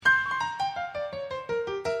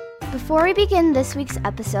Before we begin this week's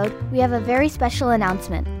episode, we have a very special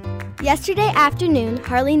announcement. Yesterday afternoon,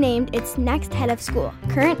 Harley named its next head of school,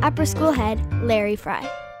 current upper school head, Larry Fry.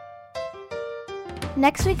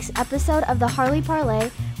 Next week's episode of the Harley Parlay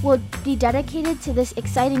will be dedicated to this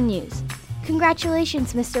exciting news.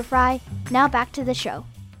 Congratulations, Mr. Fry. Now back to the show.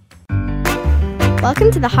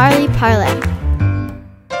 Welcome to the Harley Parlay.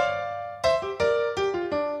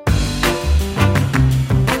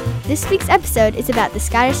 This week's episode is about the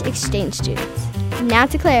Scottish exchange students. Now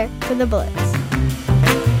to Claire for the bullets.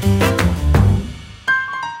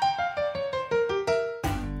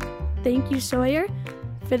 Thank you, Sawyer.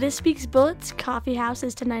 For this week's Bullets, Coffee House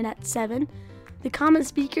is tonight at 7. The Common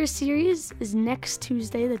Speakers series is next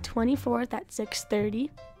Tuesday, the 24th at 6:30.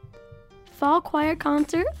 Fall Choir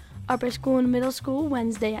Concert, Upper School and Middle School,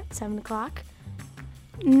 Wednesday at 7 o'clock.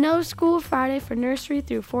 No school Friday for nursery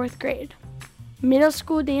through 4th grade. Middle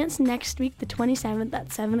School Dance next week, the 27th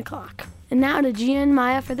at 7 o'clock. And now to Gia and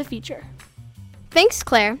Maya for the feature. Thanks,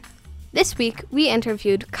 Claire. This week, we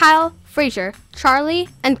interviewed Kyle, Fraser, Charlie,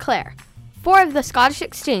 and Claire, 4 of the Scottish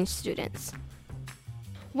exchange students.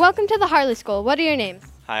 Welcome to the Harley School. What are your names?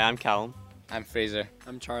 Hi, I'm Callum. I'm Fraser.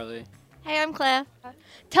 I'm Charlie. Hey, I'm Claire.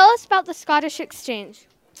 Tell us about the Scottish exchange.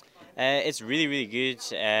 It's really, really good.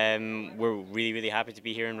 We're really, really happy to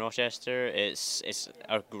be here in Rochester. It's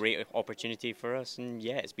a great opportunity for us, and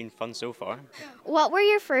yeah, it's been fun so far. What were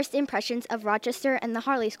your first impressions of Rochester and the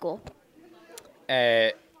Harley School?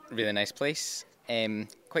 Really nice place.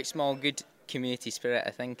 Quite small, good community spirit, I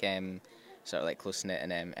think. Sort of like close-knit,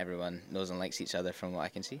 and everyone knows and likes each other from what I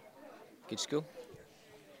can see. Good school.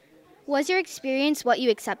 Was your experience what you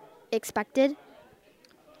expected?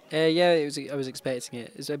 Yeah, I was expecting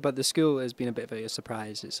it, but the school has been a bit of a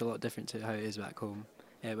surprise. It's a lot different to how it is back home.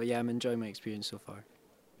 But yeah, I'm enjoying my experience so far.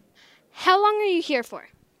 How long are you here for?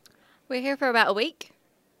 We're here for about a week,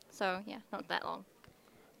 so yeah, not that long.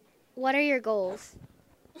 What are your goals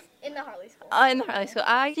in the Harley School? In the Harley School,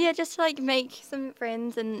 yeah, just to make some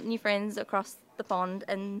friends and new friends across the pond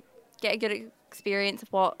and get a good experience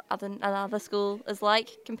of what another school is like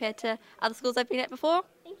compared to other schools I've been at before.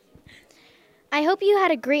 I hope you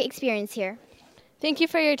had a great experience here. Thank you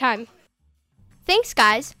for your time. Thanks,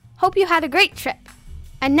 guys. Hope you had a great trip.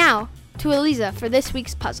 And now, to Eliza for this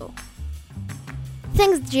week's puzzle.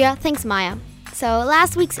 Thanks, Gia. Thanks, Maya. So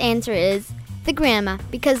last week's answer is the grandma,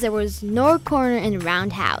 because there was no corner in the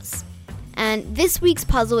round house. And this week's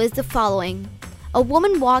puzzle is the following. A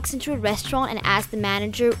woman walks into a restaurant and asks the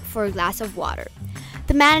manager for a glass of water.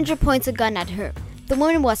 The manager points a gun at her. The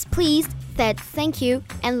woman was pleased, said thank you,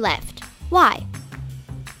 and left. Why?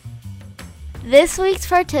 This week's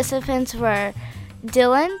participants were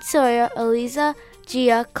Dylan, Sawyer, Eliza,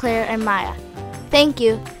 Gia, Claire, and Maya. Thank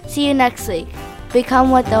you. See you next week.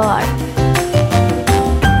 Become what thou art.